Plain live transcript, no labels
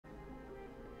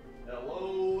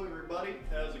everybody.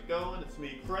 How's it going? It's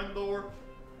me, Krendor.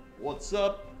 What's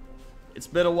up? It's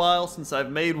been a while since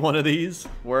I've made one of these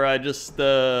where I just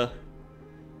build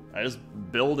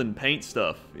and paint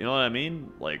stuff. You know what I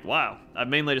mean? Like, wow. I've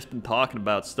mainly just been talking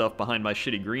about stuff behind my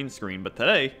shitty green screen, but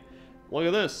today, look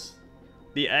at this.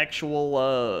 The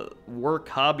actual work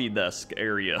hobby desk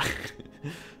area.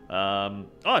 I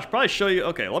should probably show you.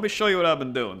 Okay, let me show you what I've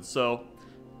been doing. So,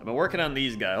 I've been working on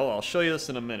these guys. Hold on, I'll show you this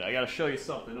in a minute. I gotta show you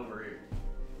something over here.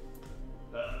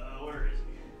 Where is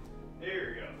he?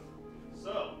 Here we go.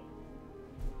 So,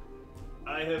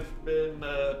 I have been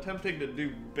attempting to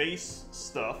do base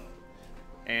stuff,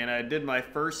 and I did my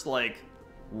first, like,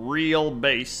 real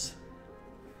base.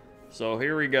 So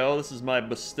here we go. This is my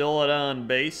Battletome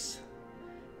base,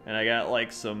 and I got,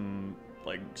 like, some,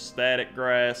 like, static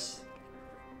grass,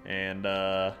 and,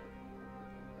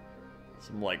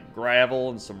 some, like, gravel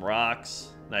and some rocks.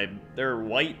 And they're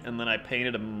white, and then I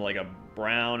painted them, like, a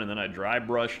brown, and then I dry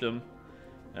brushed them.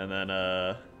 And then,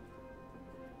 I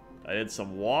did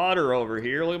some water over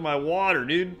here. Look at my water,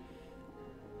 dude.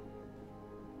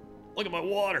 Look at my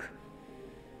water.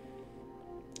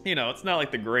 You know, it's not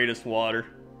like the greatest water,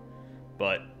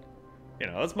 but, you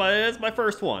know, it's my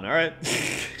first one, alright?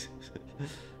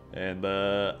 And,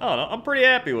 I don't know, I'm pretty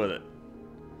happy with it.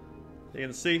 You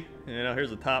can see, you know,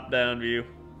 here's a top-down view.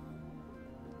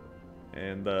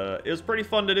 And, it was pretty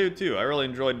fun to do, too. I really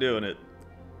enjoyed doing it.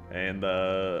 And,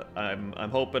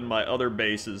 I'm hoping my other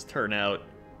bases turn out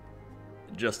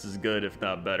just as good, if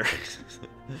not better.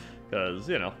 Because,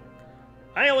 you know,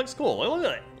 I think it looks cool. Look at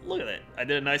that. Look at that. I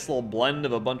did a nice little blend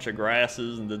of a bunch of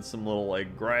grasses and did some little,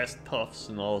 like, grass tufts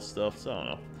and all this stuff. So, I don't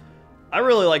know. I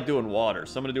really like doing water,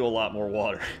 so I'm going to do a lot more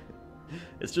water.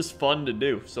 It's just fun to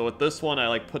do. So with this one, I,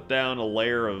 like, put down a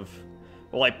layer of...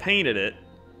 Well, I painted it,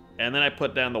 and then I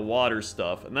put down the water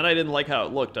stuff. And then I didn't like how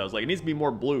it looked. I was like, it needs to be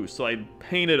more blue. So I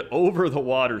painted over the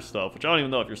water stuff, which I don't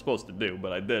even know if you're supposed to do,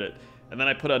 but I did it. And then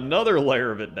I put another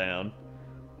layer of it down.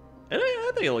 And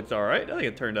I think it looked alright. I think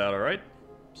it turned out alright.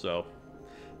 So,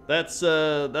 that's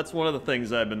one of the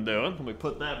things I've been doing. Let me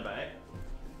put that back.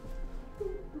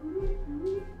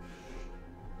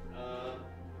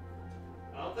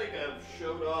 I don't think I've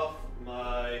showed off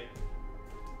my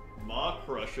Maw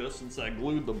Crusher since I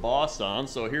glued the boss on.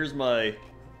 So here's my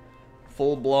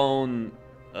full-blown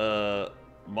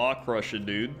Maw Crusher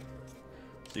dude.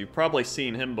 So you've probably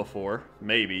seen him before.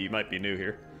 Maybe. You might be new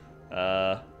here.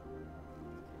 And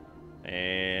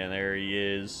there he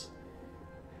is.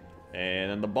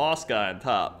 And then the boss guy on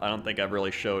top, I don't think I've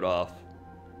really showed off.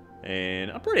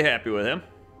 And I'm pretty happy with him.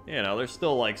 You know, there's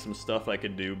still, like, some stuff I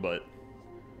could do, but...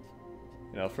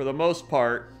 You know, for the most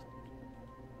part,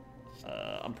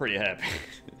 I'm pretty happy.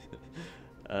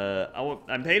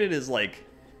 I'm painted as, like...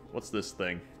 What's this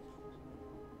thing?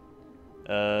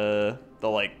 This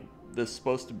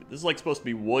is like supposed to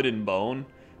be wood and bone,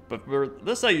 but for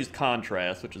this I used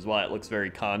contrast, which is why it looks very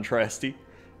contrasty.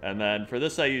 And then for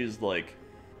this I used like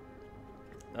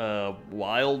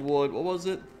wildwood. What was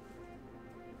it?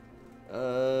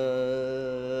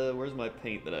 Where's my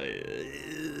paint that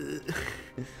I?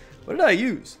 What did I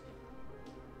use?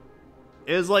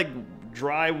 It was like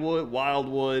dry wood,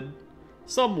 wildwood,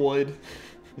 some wood,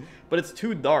 but it's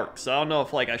too dark. So I don't know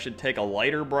if like I should take a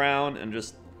lighter brown and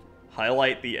just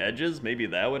highlight the edges. Maybe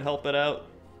that would help it out.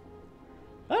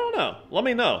 I don't know. Let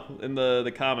me know in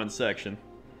the comments section.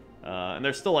 And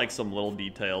there's still like some little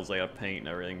details I gotta paint and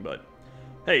everything, but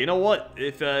hey, you know what?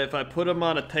 If I put him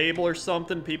on a table or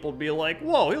something, people would be like,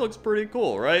 "Whoa, he looks pretty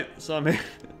cool," right? So I mean,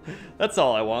 that's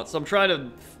all I want. So I'm trying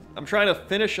to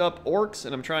finish up orcs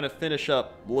and I'm trying to finish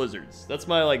up lizards. That's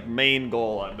my like main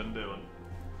goal I've been doing.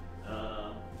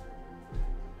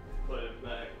 Put it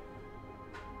back.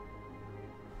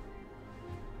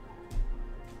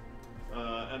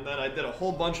 And then I did a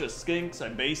whole bunch of skinks. I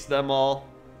based them all.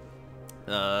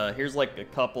 Here's like a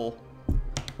couple.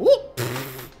 Whoop!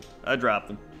 I dropped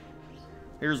them.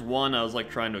 Here's one I was like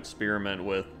trying to experiment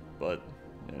with, but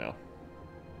you know,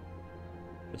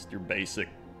 just your basic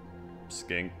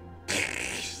skink.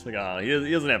 Like, he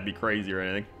doesn't have to be crazy or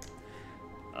anything.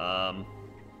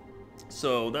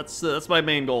 So that's my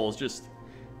main goal. Is just,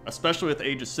 especially with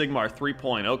Age of Sigmar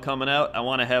 3.0 coming out, I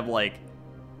want to have like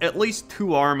at least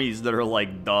 2 armies that are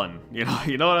like done. You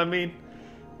know what I mean?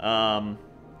 And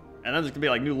then there's gonna be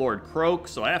like new Lord Kroak,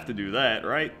 so I have to do that,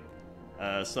 right?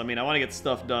 So I mean, I want to get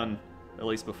stuff done at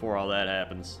least before all that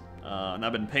happens. And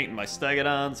I've been painting my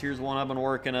Stegodons. Here's one I've been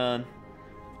working on.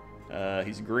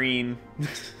 He's green.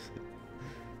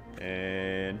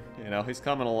 And you know, he's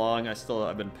coming along.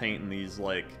 I've been painting these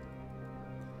like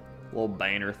little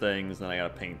banner things, then I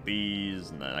gotta paint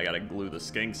these, and then I gotta glue the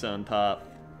skinks on top.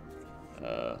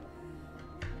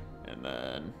 And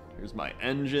then here's my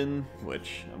engine,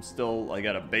 which I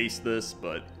gotta base this,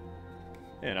 but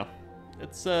you know,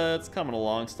 it's coming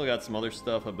along. Still got some other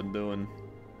stuff I've been doing,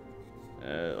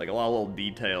 like a lot of little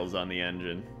details on the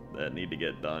engine that need to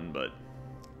get done, but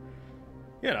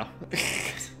you know,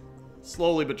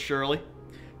 slowly but surely.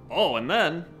 Oh, and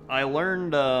then I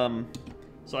learned,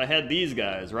 so I had these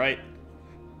guys, right?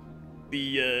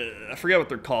 I forget what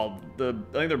they're called. I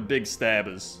think they're big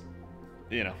stabbers.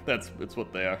 You know, it's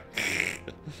what they are.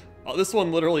 Oh, this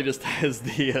one literally just has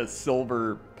the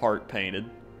silver part painted.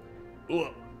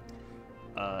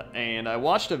 And I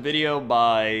watched a video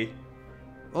by,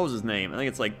 what was his name? I think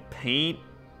it's like Paint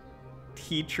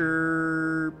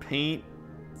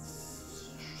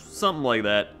something like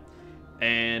that.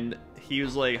 And he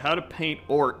was like, how to paint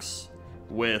orcs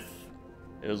with,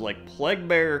 it was like Plague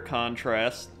Bearer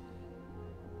contrast,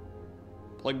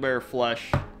 Plague Bearer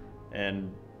flesh,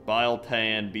 and Bile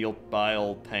tan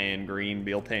green,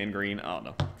 I don't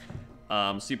know.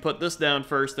 So you put this down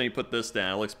first, then you put this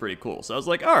down. It looks pretty cool. So I was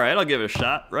like, alright, I'll give it a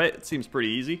shot, right? It seems pretty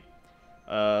easy.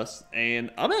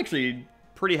 And I'm actually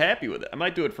pretty happy with it. I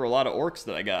might do it for a lot of orcs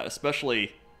that I got,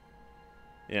 especially,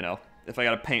 you know, if I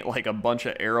gotta paint like a bunch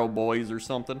of arrow boys or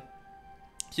something.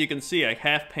 So you can see I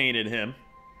half painted him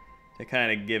to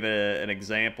kind of give it an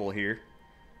example here.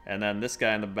 And then this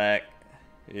guy in the back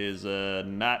is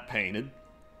not painted.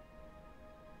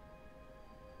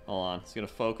 Hold on, it's gonna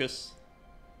focus.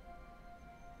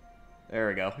 There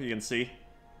we go, you can see.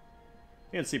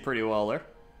 You can see pretty well there.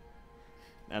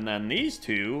 And then these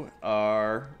two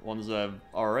are ones I've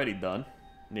already done.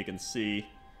 And you can see,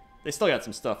 they still got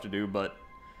some stuff to do, but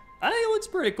I think it looks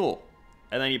pretty cool.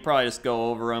 And then you probably just go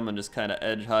over them and just kind of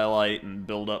edge highlight and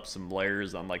build up some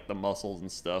layers on like the muscles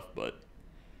and stuff, but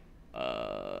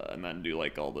and then do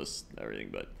like all this everything.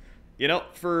 But you know,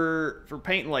 for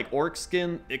painting like orc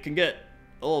skin, it can get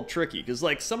a little tricky because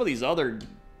like some of these other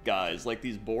guys, like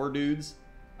these boar dudes,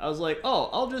 I was like, oh,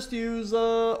 I'll just use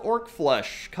orc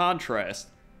flesh contrast.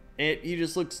 He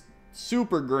just looks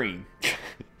super green.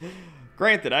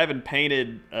 Granted, I haven't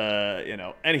painted you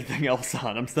know, anything else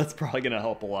on him, so that's probably gonna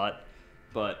help a lot.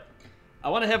 But I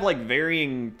want to have like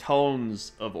varying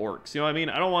tones of orcs. You know what I mean?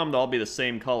 I don't want them to all be the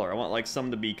same color. I want like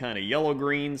some to be kind of yellow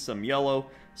green, some yellow,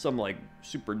 some like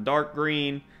super dark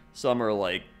green, some are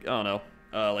like, I don't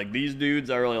know, like these dudes.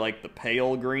 I really like the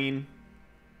pale green.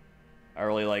 I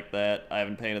really like that. I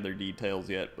haven't painted their details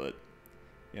yet, but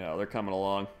you know, they're coming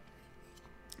along.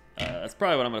 That's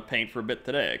probably what I'm gonna paint for a bit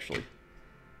today, actually.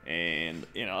 And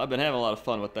you know, I've been having a lot of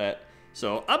fun with that.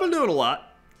 So I've been doing a lot.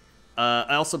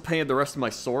 I also painted the rest of my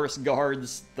Saurus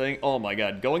guards thing. Oh my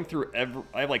god, going through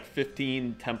I have like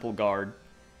 15 temple guard.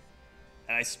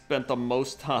 And I spent the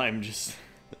most time just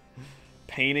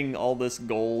painting all this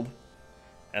gold.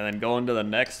 And then going to the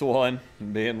next one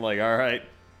and being like, alright,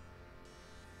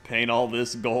 paint all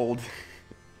this gold.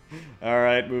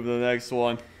 Alright, move to the next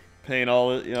one. Paint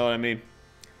all it, you know what I mean?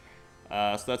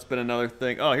 So that's been another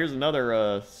thing. Oh, here's another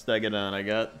Stegodon I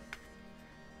got.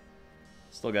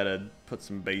 Still gotta put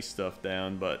some base stuff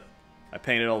down, but I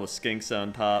painted all the skinks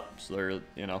on top, so they're,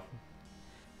 you know,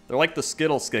 they're like the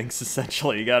Skittle skinks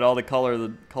essentially. You got all the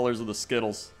colors of the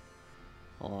Skittles.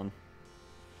 Hold on.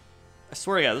 I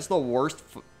swear to God, this is the worst.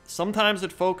 Sometimes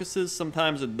it focuses,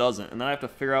 sometimes it doesn't, and then I have to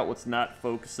figure out what's not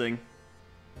focusing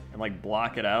and like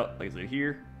block it out. Like, is it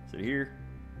here? Is it here?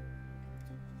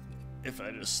 If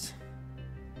I just.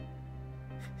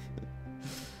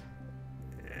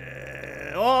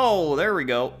 Oh, there we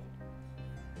go.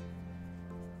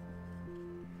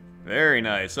 Very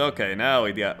nice. Okay, now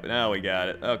we got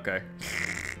it. Okay.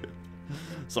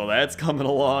 So that's coming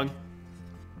along.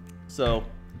 So,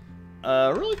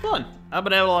 really fun. I've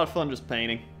been having a lot of fun just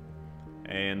painting.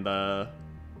 And yeah,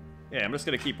 I'm just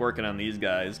gonna keep working on these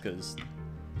guys because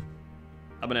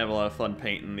I've been having a lot of fun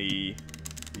painting the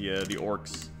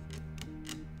orcs.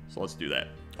 So let's do that.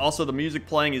 Also, the music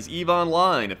playing is EVE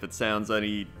Online, if it sounds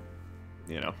any,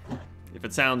 you know, if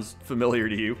it sounds familiar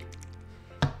to you.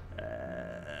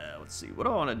 Let's see, what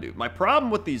do I want to do? My problem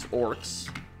with these orcs,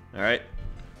 all right?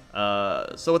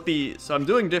 So I'm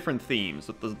doing different themes.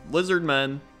 With the lizard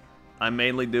men, I'm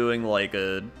mainly doing like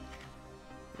a,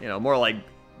 you know, more like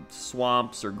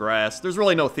swamps or grass. There's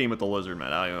really no theme with the lizard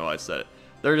men. I don't even know why I said it.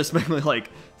 They're just mainly like,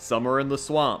 some are in the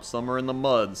swamp, some are in the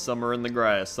mud, some are in the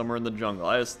grass, some are in the jungle.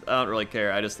 I don't really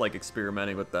care. I just like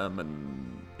experimenting with them,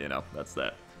 and you know, that's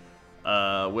that.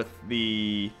 With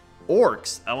the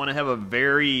orcs, I want to have a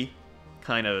very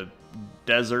kind of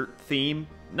desert theme.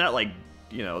 Not like,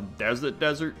 you know, desert,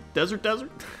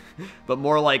 but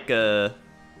more like a,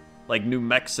 like New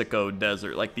Mexico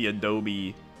desert, like the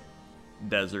Adobe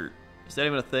desert Is that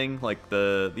even a thing? Like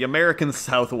the American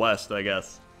Southwest, I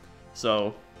guess.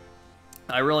 So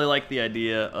I really like the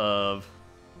idea of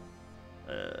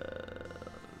I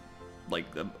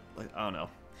don't know.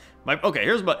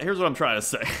 Here's what I'm trying to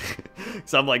say.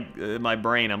 So I'm like, in my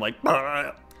brain, I'm like,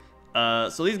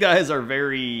 so these guys are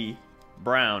very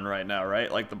brown right now,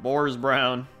 right? Like the boar's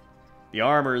brown, the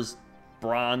armor's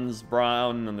bronze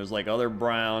brown, and there's like other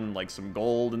brown, like some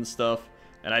gold and stuff.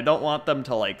 And I don't want them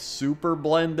to like super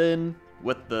blend in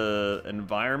with the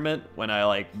environment when I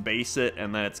like base it,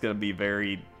 and then it's gonna be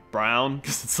very brown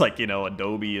because it's like, you know,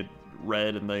 Adobe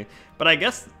red and they. But I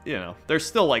guess, you know, there's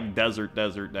still like desert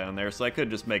down there, so I could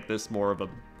just make this more of a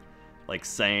like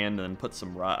sand and put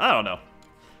some rock. I don't know.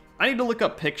 I need to look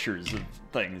up pictures of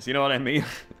things, you know what I mean?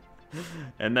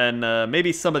 And then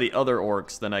maybe some of the other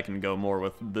orcs, then I can go more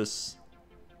with this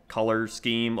color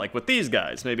scheme. Like with these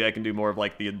guys, maybe I can do more of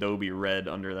like the Adobe red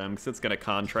under them, because it's going to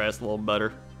contrast a little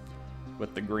better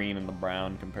with the green and the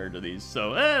brown compared to these.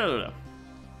 So, I don't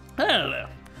know.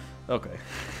 Okay.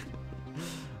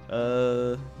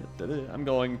 I'm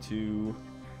going to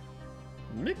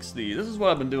mix these. This is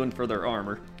what I've been doing for their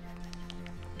armor.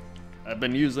 I've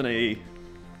been using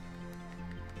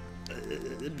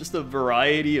just a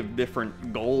variety of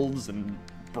different golds and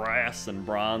brass and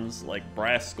bronze, like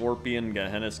brass scorpion,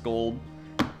 Gehenna's gold,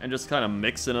 and just kind of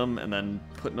mixing them and then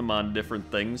putting them on different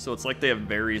things. So it's like they have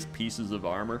various pieces of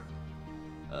armor,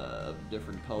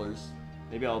 different colors.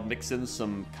 Maybe I'll mix in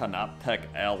some Canoptech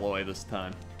alloy this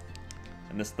time.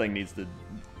 And this thing needs to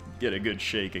get a good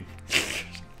shaking.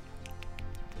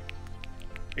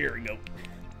 Here we go.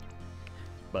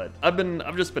 But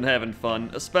I've just been having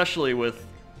fun, especially with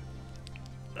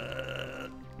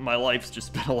my life's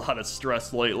just been a lot of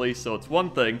stress lately. So it's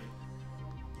one thing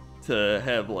to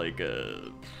have like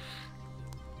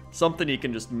something you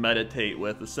can just meditate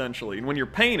with, essentially. And when you're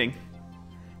painting,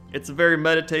 it's a very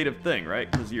meditative thing, right?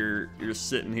 Because you're just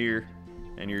sitting here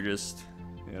and you're just,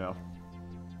 you know.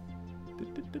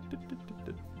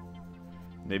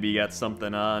 Maybe you got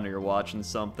something on, or you're watching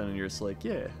something, and you're just like,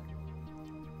 yeah.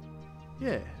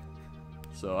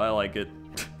 So I like it.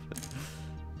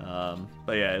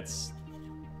 But yeah,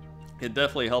 it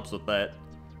definitely helps with that.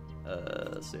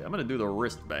 Let's see, I'm gonna do the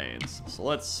wristbands. So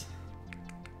let's.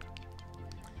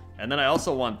 And then I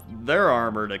also want their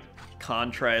armor to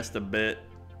contrast a bit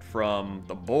from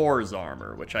the boar's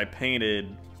armor, which I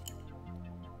painted.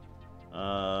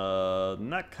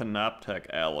 Not Canoptech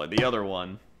alloy, the other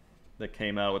one that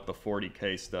came out with the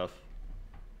 40k stuff.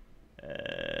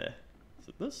 Is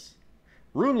it this?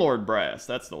 Runelord brass,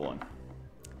 that's the one.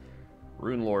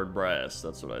 Runelord brass,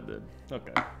 that's what I did.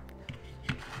 Okay.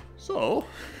 So,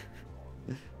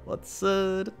 let's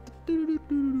what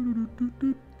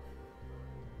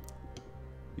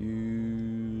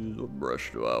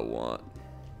brush do I want?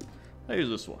 I use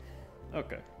this one.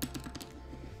 Okay.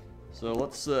 So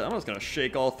let's, I'm just gonna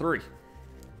shake all three.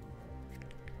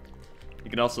 You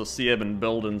can also see I've been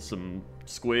building some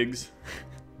squigs.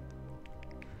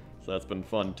 So that's been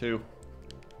fun too.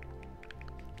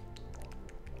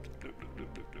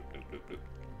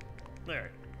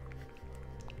 There.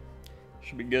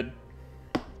 Should be good.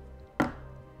 Do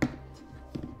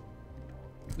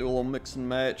a little mix and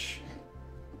match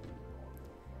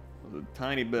with a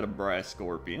tiny bit of brass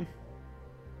scorpion.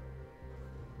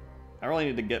 I really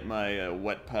need to get my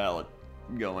wet palette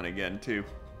going again too,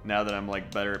 now that I'm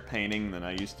like better at painting than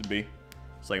I used to be.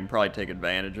 So I can probably take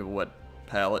advantage of a wet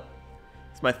palette.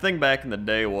 So my thing back in the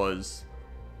day was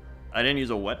I didn't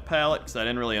use a wet palette because I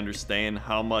didn't really understand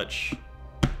how much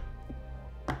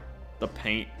the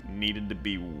paint needed to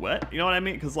be wet. You know what I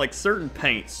mean? Because like certain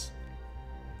paints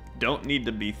don't need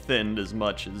to be thinned as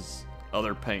much as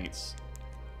other paints.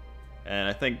 And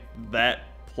I think that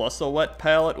plus a wet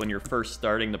palette when you're first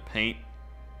starting to paint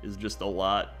is just a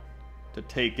lot to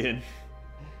take in.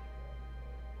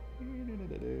 No,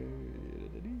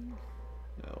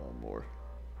 one more.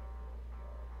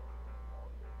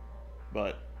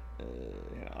 But,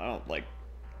 you know, I don't like,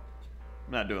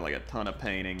 I'm not doing like a ton of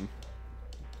painting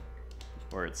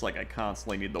where it's like I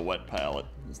constantly need the wet palette.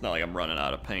 It's not like I'm running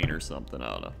out of paint or something,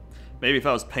 I don't know. Maybe if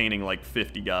I was painting like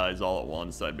 50 guys all at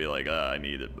once, I'd be like, I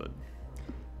need it, but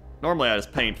normally I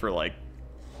just paint for like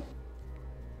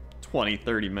 20,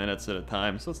 30 minutes at a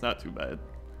time, so it's not too bad.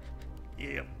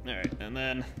 Yep, alright, and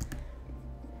then...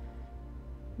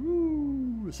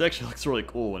 Woo, this actually looks really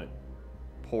cool when it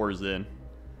pours in.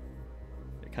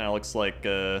 It kind of looks like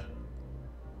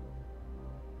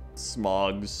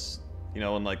Smog's, you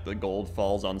know, when like the gold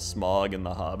falls on Smog in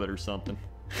The Hobbit or something.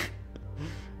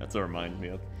 That's what it reminds me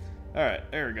of. Alright,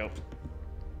 there we go.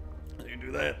 You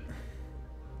do that.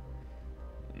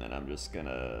 And then I'm just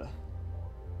gonna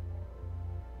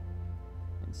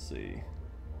Let's see.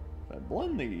 If I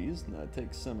blend these, and I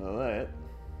take some of that,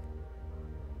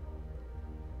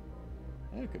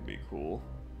 that could be cool.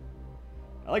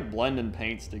 I like blending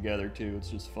paints together too, it's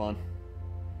just fun.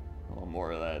 A little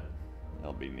more of that,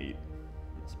 that'll be neat.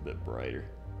 It's a bit brighter.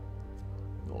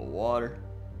 A little water.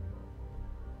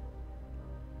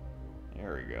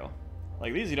 There we go.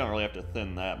 Like these you don't really have to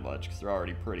thin that much because they're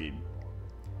already pretty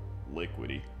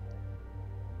liquidy.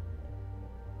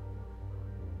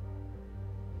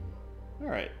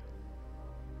 Alright.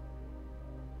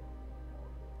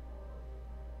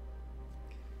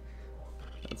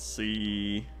 Let's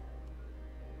see.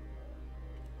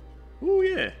 Ooh,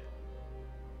 yeah.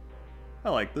 I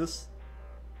like this.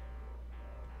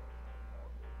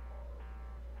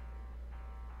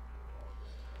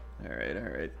 Alright,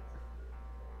 alright.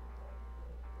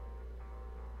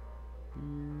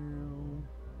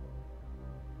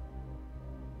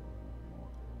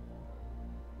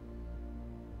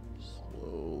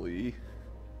 Slowly.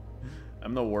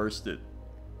 I'm the worst at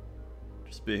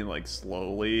just being like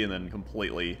slowly and then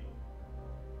completely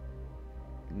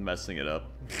messing it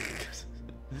up.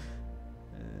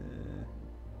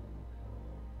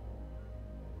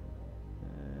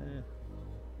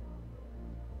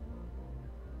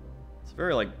 It's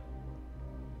very like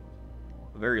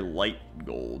very light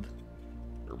gold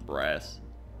or brass.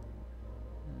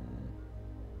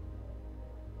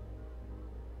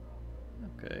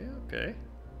 Okay, okay.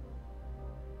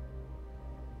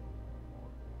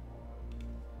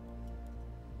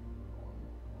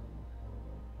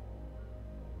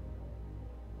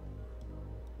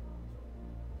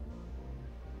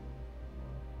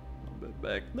 A bit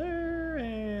back there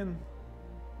and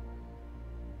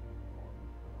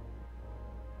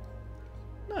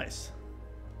nice.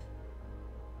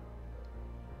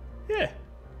 Yeah.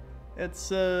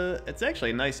 It's actually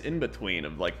a nice in-between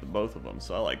of like the both of them,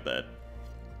 so I like that.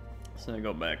 So I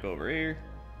go back over here.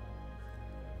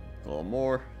 A little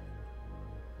more.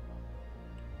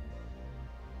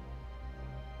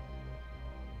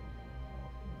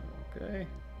 Okay.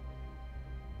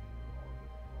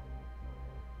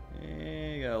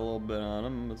 Yeah, got a little bit on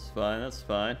them. That's fine, that's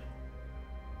fine.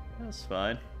 That's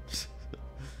fine.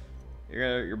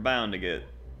 You're bound to get,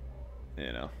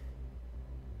 you know,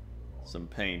 some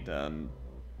paint on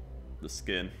the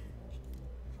skin.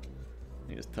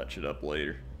 You just touch it up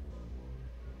later.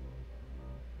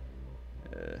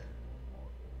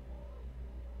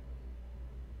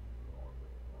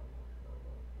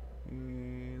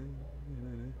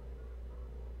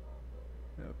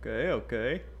 Okay,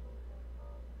 okay.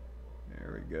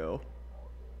 There we go.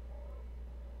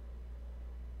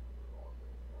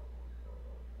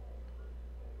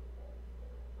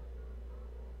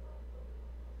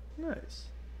 Nice.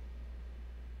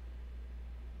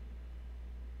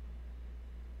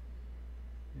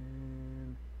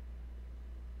 And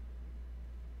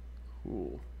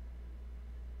cool.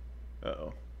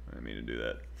 Uh-oh. I didn't mean to do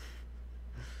that.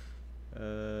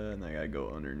 And I gotta go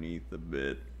underneath a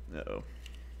bit. Uh-oh.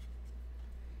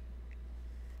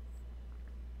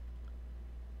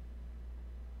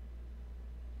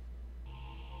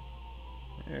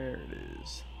 There it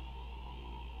is.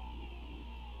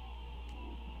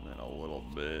 And then a little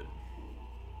bit.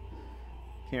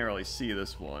 Can't really see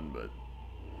this one, but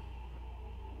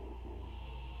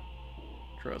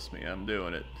trust me, I'm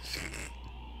doing it.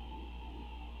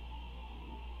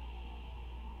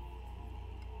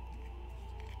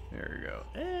 There we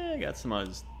go. I got some on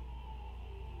his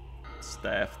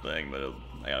staff thing, but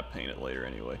I gotta paint it later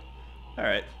anyway.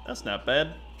 Alright, that's not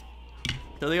bad.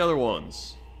 To the other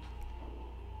ones.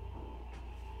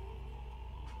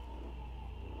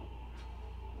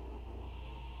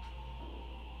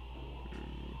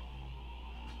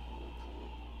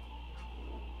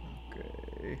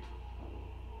 Okay.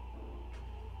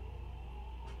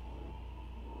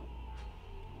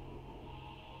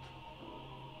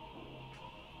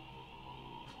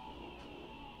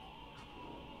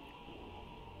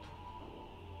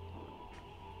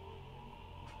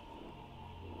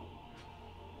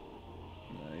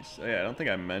 Oh, yeah, I don't think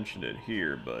I mentioned it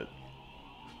here, but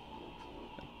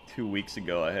 2 weeks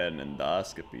ago I had an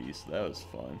endoscopy, so that was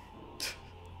fun.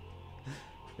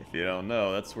 If you don't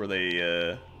know, that's where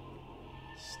they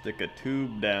stick a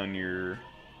tube down your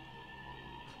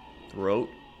throat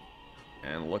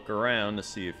and look around to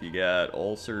see if you got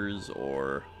ulcers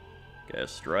or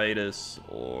gastritis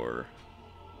or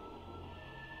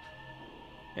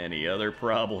any other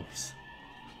problems.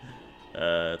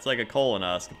 It's like a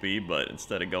colonoscopy, but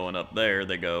instead of going up there,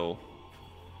 they go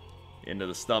into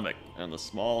the stomach and the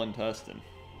small intestine.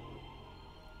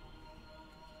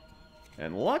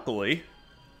 And luckily,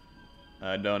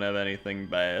 I don't have anything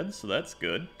bad, so that's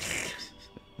good.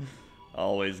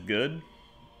 Always good.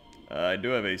 I do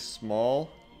have a small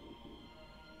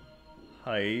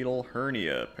hiatal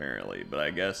hernia, apparently, but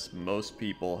I guess most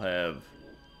people have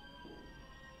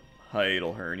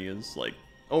hiatal hernias. Like,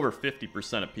 over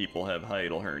 50% of people have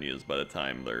hiatal hernias by the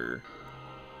time they're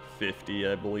 50,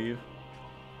 I believe.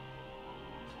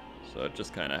 So it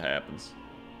just kind of happens.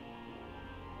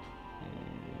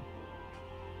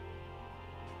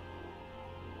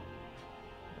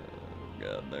 Oh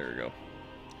god, there we go.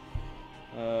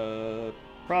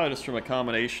 Probably just from a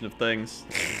combination of things.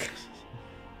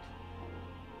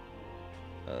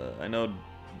 I know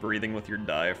breathing with your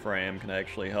diaphragm can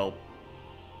actually help.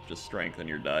 Just strengthen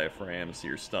your diaphragm so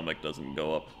your stomach doesn't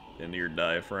go up into your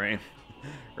diaphragm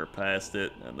or past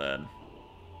it, and then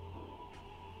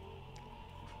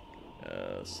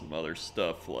some other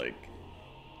stuff like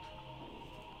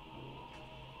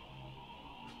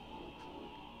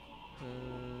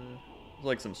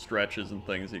some stretches and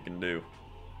things you can do.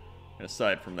 And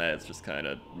aside from that, it's just kind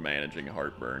of managing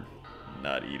heartburn,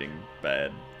 not eating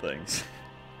bad things.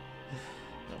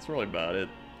 That's really about it.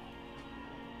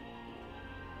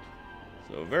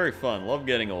 So, very fun. Love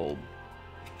getting old.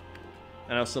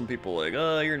 I know some people are like,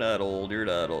 oh, you're not old,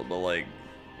 but like,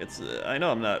 it's, I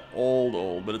know I'm not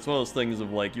old, but it's one of those things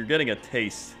of like, you're getting a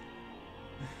taste.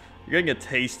 You're getting a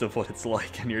taste of what it's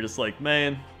like, and you're just like,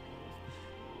 man,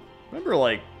 remember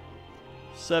like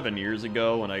 7 years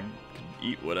ago when I could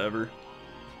eat whatever?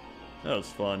 That was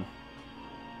fun.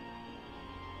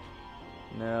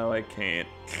 Now I can't.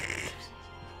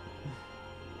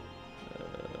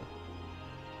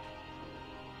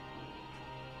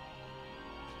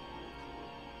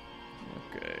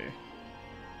 Okay.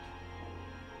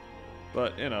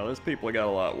 But, you know, there's people that got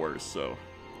a lot worse, so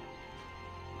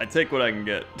I take what I can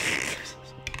get.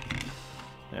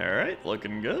 Alright,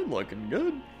 looking good, looking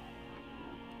good.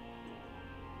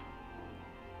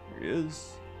 There he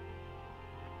is.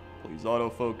 Please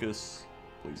autofocus.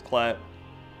 Please clap.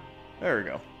 There we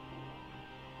go.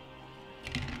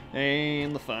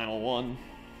 And the final one.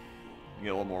 Get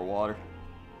a little more water.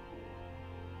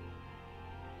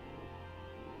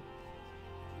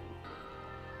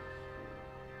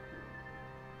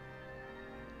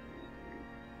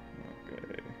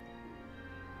 Okay.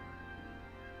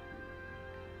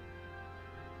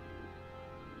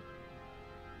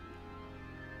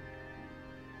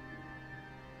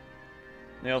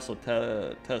 They also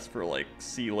test for like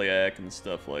celiac and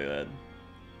stuff like that.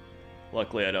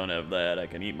 Luckily I don't have that. I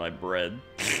can eat my bread.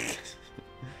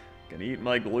 Can eat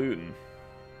my gluten.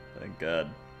 Thank God.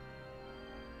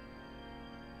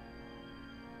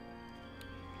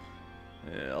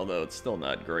 Yeah, although it's still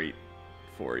not great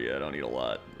for you. I don't eat a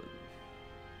lot. But...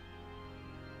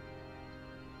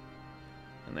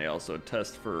 And they also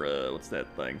test for, what's that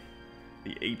thing?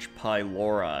 The H.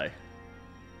 pylori.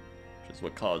 Which is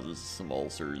what causes some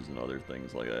ulcers and other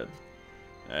things like that.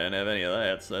 I didn't have any of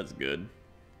that, so that's good.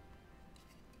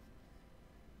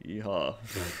 Yeehaw.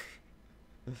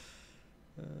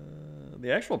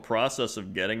 The actual process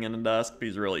of getting an endoscopy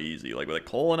is really easy. Like with a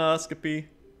colonoscopy,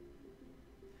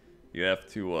 you have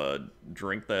to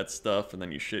drink that stuff and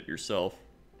then you shit yourself.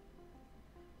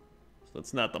 So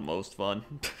it's not the most fun.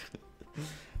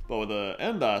 But with an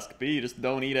endoscopy, you just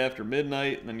don't eat after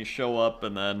midnight, and then you show up,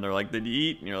 and then they're like, did you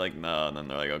eat? And you're like, no, and then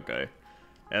they're like, okay.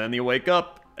 And then you wake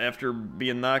up after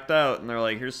being knocked out, and they're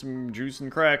like, here's some juice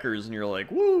and crackers, and you're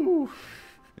like, woo!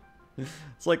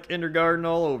 It's like kindergarten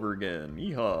all over again.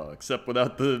 Yeehaw. Except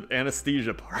without the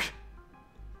anesthesia part.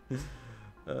 There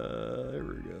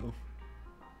we go.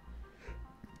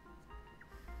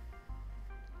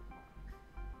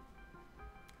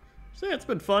 So yeah, it's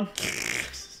been fun.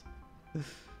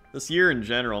 This year in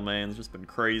general, man, it's just been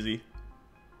crazy.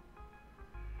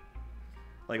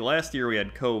 Like last year we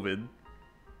had COVID. And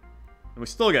we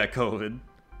still got COVID.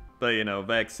 But, you know,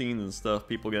 vaccines and stuff,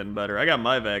 people getting better. I got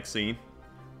my vaccine,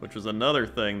 which was another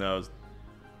thing that I was,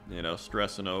 you know,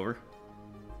 stressing over.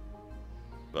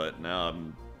 But now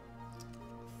I'm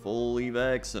fully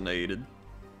vaccinated.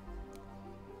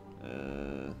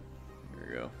 Here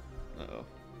we go. Uh-oh.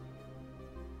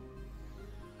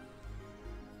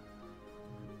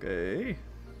 Okay.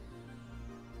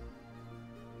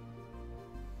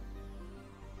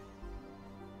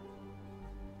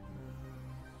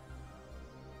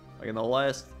 Like in the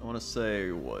last, I want to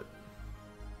say, what?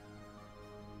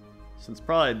 Since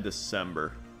probably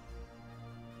December.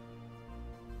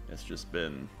 It's just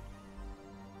been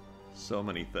so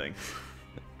many things.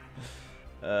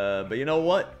 But you know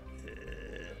what?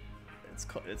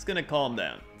 It's gonna calm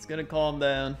down. It's gonna calm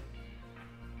down.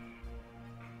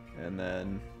 And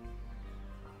then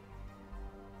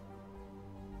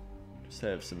Just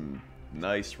have some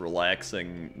nice,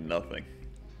 relaxing nothing.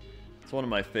 It's one of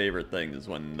my favorite things is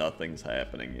when nothing's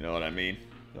happening, you know what I mean?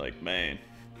 You're like, man,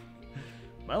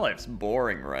 my life's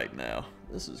boring right now.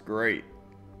 This is great.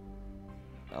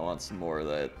 I want some more of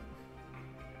that.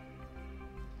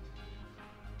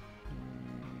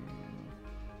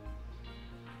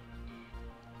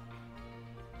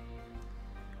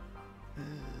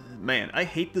 Man, I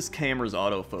hate this camera's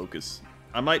autofocus.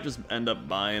 I might just end up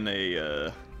buying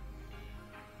a,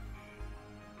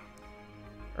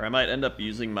 or I might end up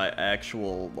using my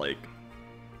actual, like,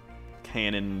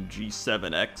 Canon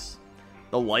G7X.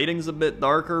 The lighting's a bit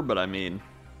darker, but I mean,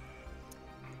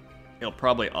 it'll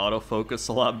probably autofocus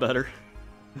a lot better.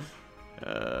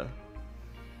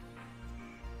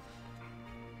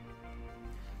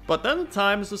 But then at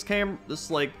times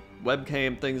this like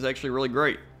webcam thing's actually really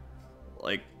great.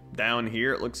 Like down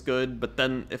here it looks good, but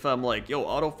then if I'm like, yo,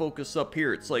 autofocus up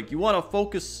here, it's like, you want to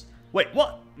focus, wait,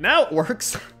 what? Now it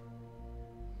works.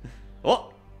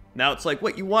 Oh, now it's like,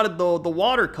 wait, you wanted the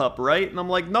water cup, right? And I'm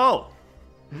like, no,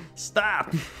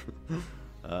 stop.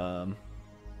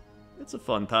 It's a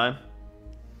fun time.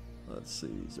 Let's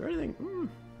see, is there anything?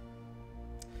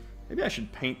 Maybe I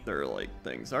should paint their, like,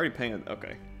 things. I already painted,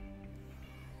 okay.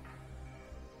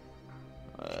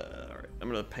 Alright, I'm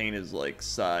gonna paint his, like,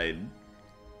 side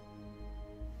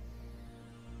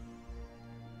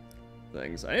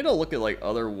things. I need to look at, like,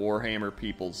 other Warhammer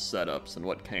people's setups and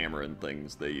what camera and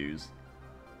things they use.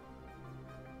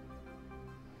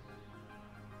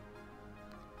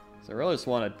 So I really just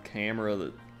want a camera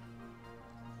that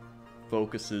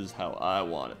focuses how I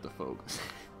want it to focus.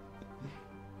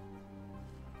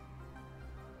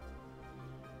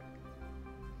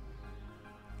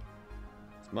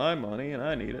 It's my money and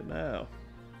I need it now.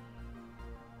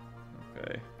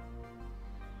 Okay.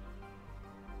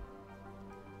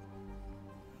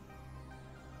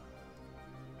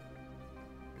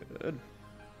 Good.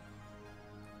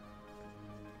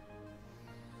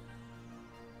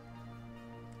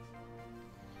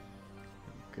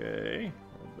 Okay,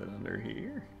 a little bit under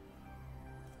here.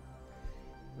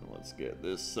 And let's get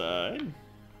this side.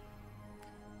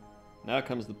 Now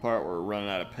comes the part where we're running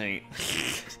out of paint.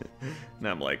 And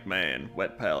I'm like, man,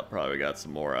 wet palette probably got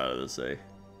some more out of this, eh?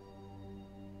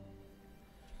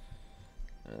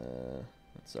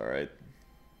 That's alright.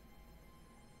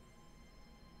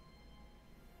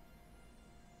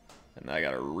 And I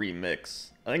gotta remix.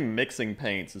 I think mixing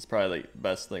paints is probably the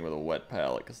best thing with a wet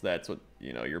palette, because that's what,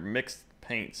 you know, your mixed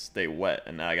paints stay wet,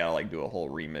 and now I gotta, like, do a whole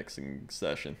remixing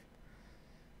session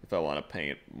if I want to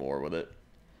paint more with it.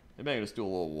 Maybe I can just do a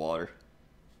little water.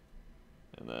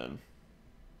 And then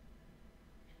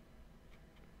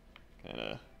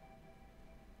kinda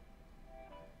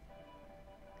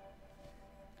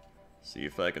see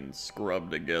if I can scrub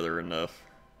together enough.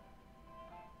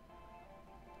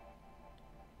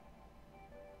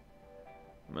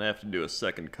 I'm gonna have to do a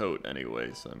second coat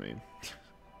anyway, so I mean,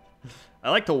 I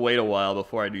like to wait a while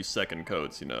before I do second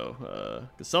coats, you know,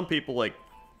 because some people, like,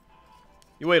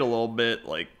 you wait a little bit,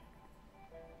 like,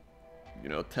 you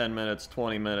know, 10 minutes,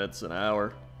 20 minutes, an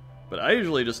hour, but I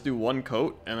usually just do one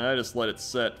coat, and I just let it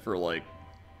set for, like,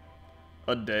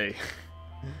 a day,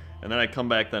 and then I come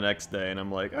back the next day, and I'm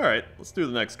like, alright, let's do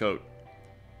the next coat.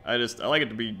 I like it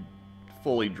to be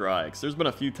fully dry, because there's been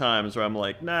a few times where I'm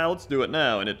like, nah, let's do it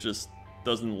now, and it just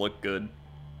doesn't look good.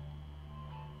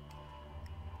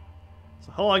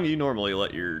 So how long do you normally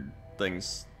let your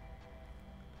things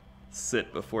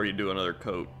sit before you do another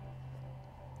coat?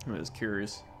 I'm just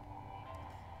curious.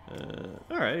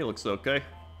 Alright, he looks okay.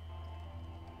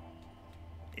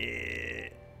 Yeah.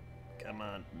 Come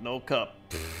on, no cup.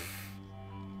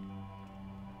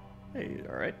 Hey,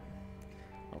 alright.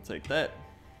 I'll take that.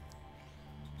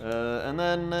 And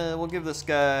then we'll give this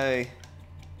guy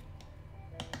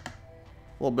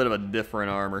a little bit of a different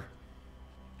armor.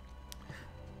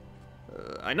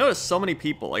 I noticed so many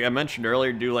people, like I mentioned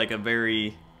earlier, do like a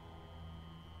very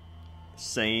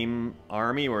same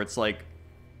army where it's like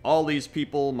all these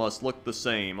people must look the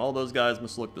same, all those guys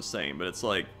must look the same, but it's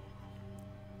like,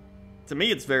 to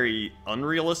me it's very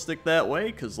unrealistic that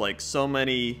way, because like so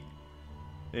many,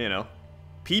 you know,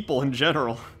 people in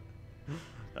general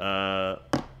are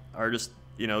just,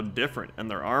 you know, different, and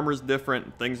their armor's different,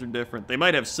 and things are different. They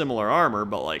might have similar armor,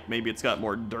 but like maybe it's got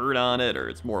more dirt on it, or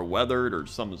it's more weathered, or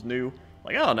something's new.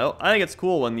 Like, I don't know. I think it's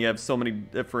cool when you have so many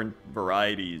different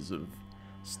varieties of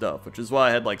stuff, which is why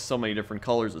I had like so many different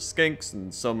colors of skinks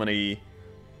and so many,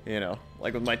 you know,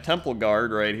 like with my temple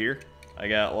guard right here, I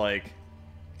got like,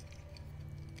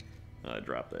 I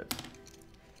dropped that.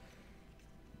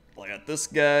 I got this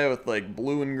guy with like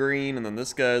blue and green, and then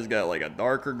this guy's got like a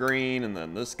darker green, and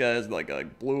then this guy's like a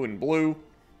blue and blue.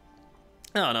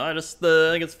 I don't know, I just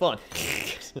think it's fun.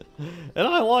 And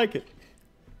I like it.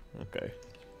 Okay.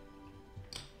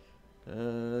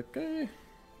 Okay.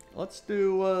 Let's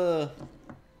do,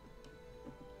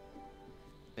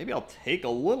 maybe I'll take a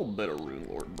little bit of Rune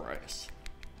Lord Brass.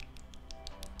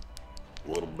 A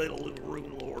little bit of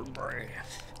Rune Lord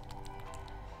Brass.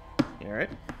 Alright.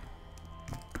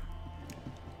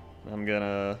 I'm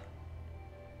gonna...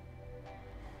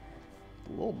 a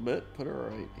little bit, put it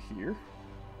right here.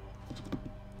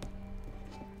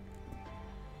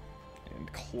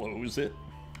 And close it.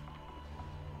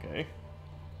 Okay.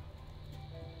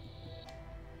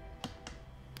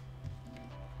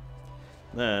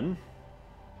 Then,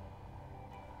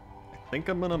 I think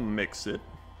I'm gonna mix it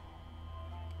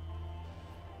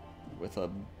with a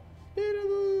bit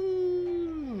of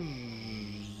a...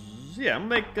 yeah, I'll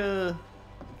make a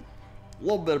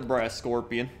little bit of Brass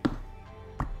Scorpion.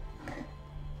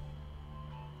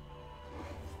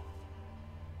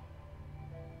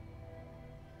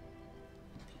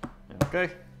 Okay.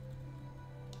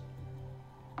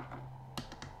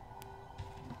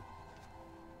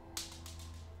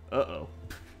 Uh-oh.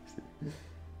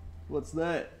 What's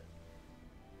that?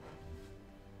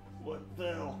 What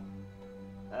fell?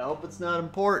 I hope it's not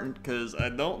important, because I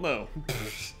don't know. I'm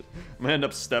gonna end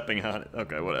up stepping on it.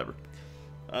 Okay, whatever.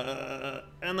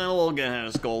 And then we'll get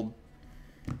Hannes Gold.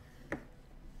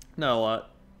 Not a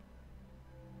lot.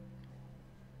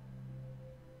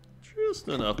 Just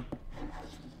enough.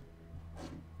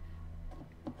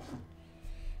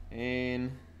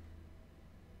 And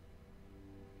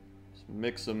just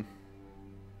mix them.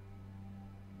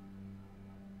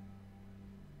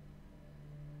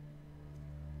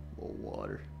 A little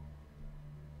water.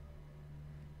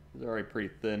 It's already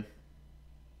pretty thin.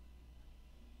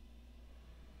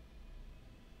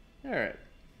 Alright.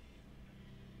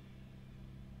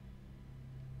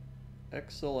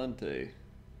 Excelente.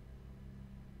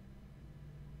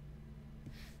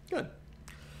 Good.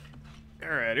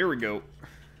 Alright, here we go.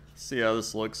 See how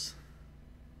this looks.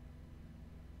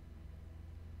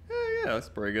 Yeah, that's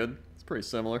pretty good. It's pretty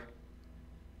similar.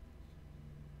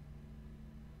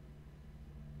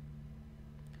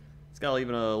 It's got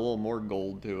even a little more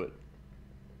gold to it.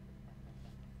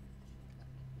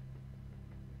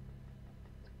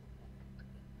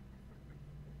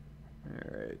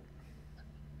 Alright.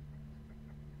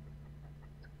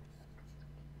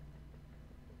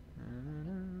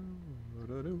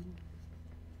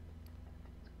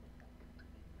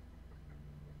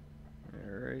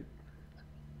 Alright.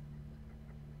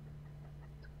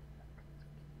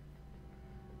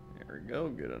 There we go,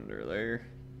 get under there.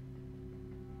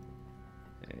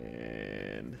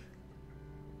 And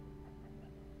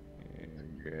there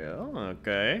we go,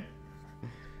 okay.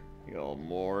 Got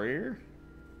more here.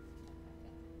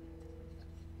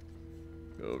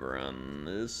 Go over on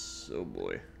this, oh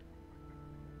boy.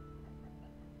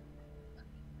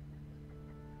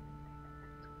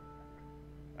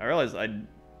 I realize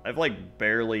I've like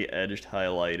barely edged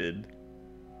highlighted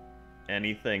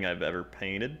anything I've ever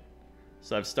painted.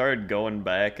 So I've started going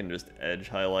back and just edge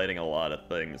highlighting a lot of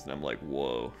things, and I'm like,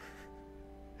 whoa.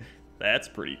 That's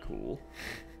pretty cool.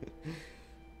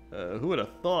 Who would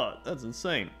have thought? That's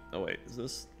insane. Oh wait, is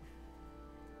this...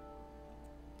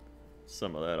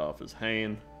 some of that off his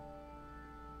hand.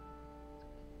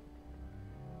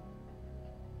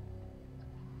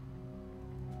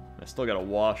 I still gotta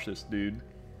wash this dude.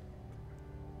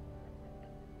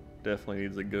 Definitely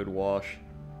needs a good wash.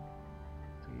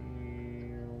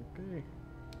 Okay.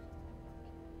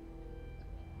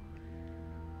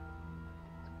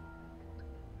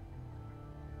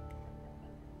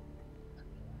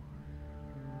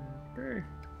 Okay.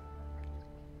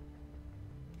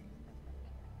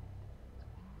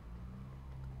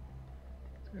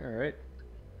 All right.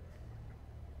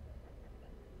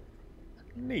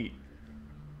 Neat.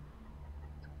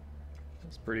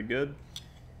 That's pretty good.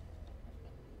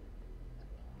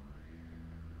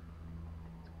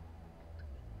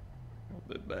 A little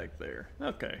bit back there.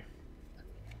 Okay.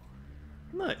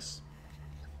 Nice.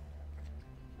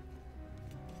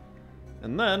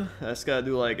 And then I just gotta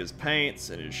do like his paints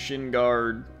and his shin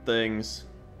guard things.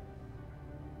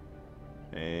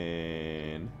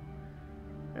 And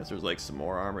I guess there's like some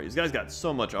more armor. These guys got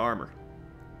so much armor.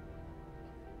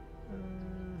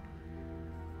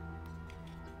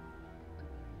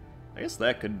 I guess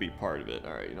that could be part of it.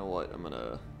 Alright, you know what? I'm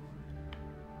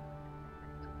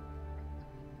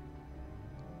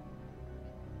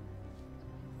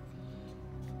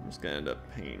just gonna end up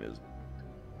painting his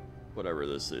whatever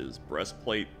this is,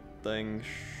 breastplate thing.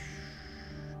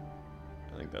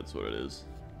 think that's what it is.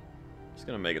 Just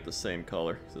gonna make it the same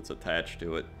color, because it's attached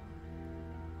to it.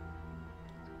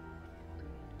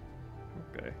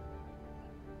 Okay.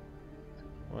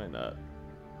 Why not?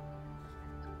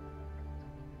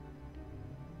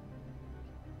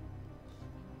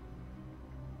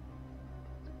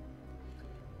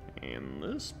 And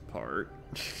this part...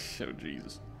 oh,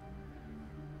 Jesus.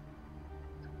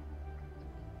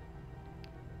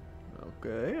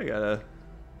 Okay, I gotta...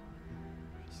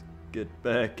 just get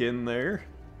back in there.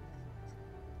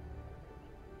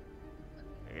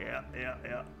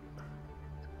 Yeah.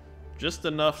 Just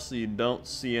enough so you don't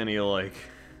see any, like...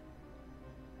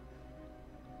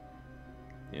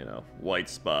 you know, white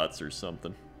spots or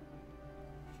something.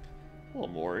 A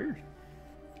little more here.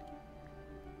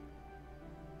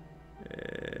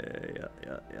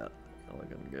 Yeah.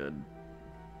 Looking good.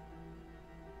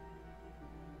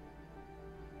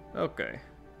 Okay.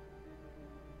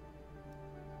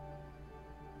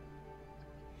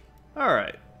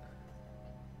 Alright.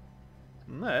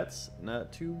 That's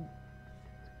not too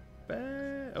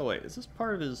bad. Oh wait, is this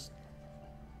part of his...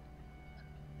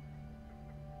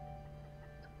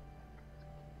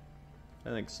 I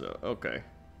think so. Okay.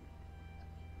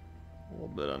 A little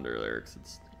bit under there because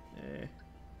it's...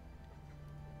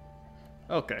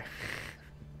 Okay.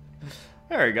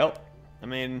 There we go. I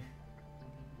mean...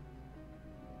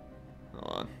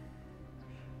 hold on.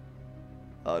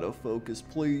 Autofocus,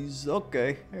 please.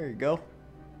 Okay, there you go.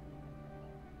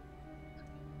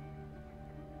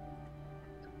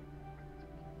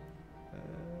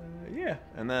 Yeah,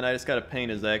 and then I just gotta paint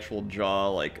his actual jaw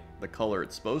like the color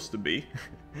it's supposed to be.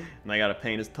 And I gotta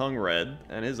paint his tongue red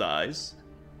and his eyes.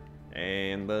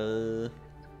 And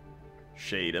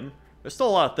shade him. There's still a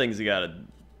lot of things that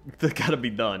gotta be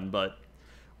done, but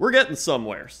we're getting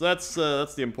somewhere. So that's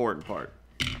the important part.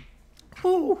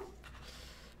 Whew.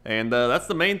 And that's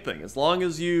the main thing. As long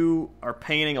as you are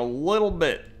painting a little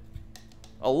bit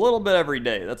every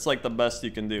day, that's like the best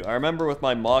you can do. I remember with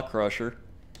my Maw Crusher,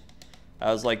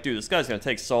 I was like, dude, this guy's gonna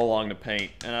take so long to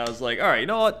paint. And I was like, all right, you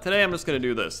know what? Today I'm just gonna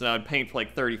do this. And I'd paint for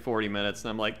like 30, 40 minutes. And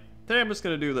I'm like, today I'm just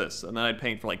gonna do this. And then I'd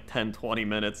paint for like 10, 20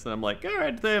 minutes. And I'm like, all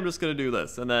right, today I'm just gonna do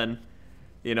this. And then,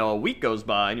 you know, a week goes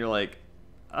by and you're like,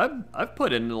 I've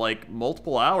put in like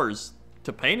multiple hours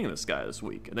to painting this guy this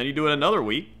week. And then you do it another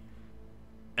week.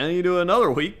 And then you do it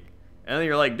another week. And then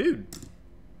you're like, dude,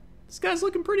 this guy's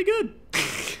looking pretty good.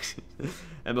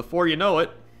 And before you know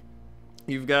it,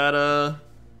 you've got a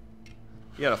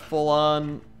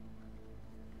full-on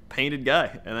painted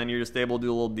guy. And then you're just able to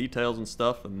do little details and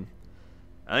stuff. And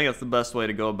I think that's the best way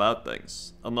to go about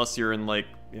things. Unless you're in, like,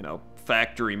 you know,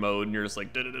 factory mode and you're just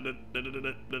like... But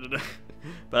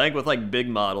I think with, like, big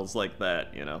models like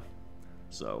that, you know.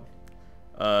 So,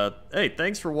 hey,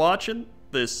 thanks for watching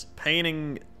this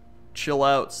painting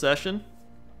chill-out session.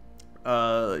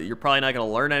 You're probably not going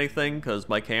to learn anything because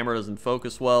my camera doesn't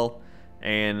focus well.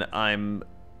 And I'm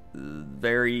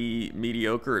very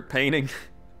mediocre at painting.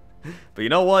 But you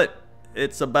know what?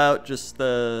 It's about just,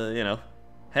 you know,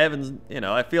 having, you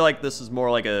know, I feel like this is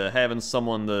more like a having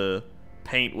someone to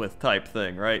paint with type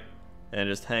thing, right? And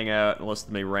just hang out and listen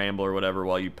to me ramble or whatever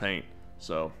while you paint.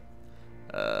 So,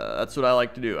 that's what I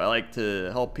like to do. I like to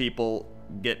help people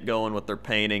get going with their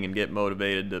painting and get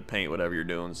motivated to paint whatever you're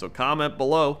doing. So comment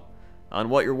below on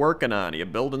what you're working on. Are you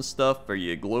building stuff? Are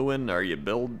you gluing? Are you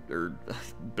building?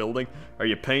 Are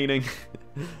you painting?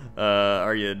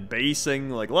 Are you basing?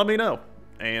 Like, let me know.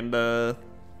 And,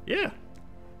 yeah.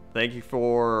 Thank you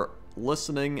for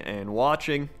listening and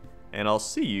watching, and I'll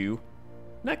see you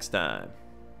next time.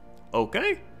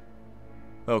 Okay?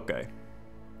 Okay.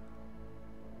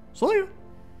 See ya.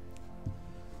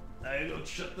 I gotta go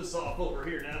shut this off over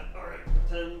here now. Alright,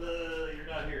 pretend you're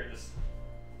not hearing this.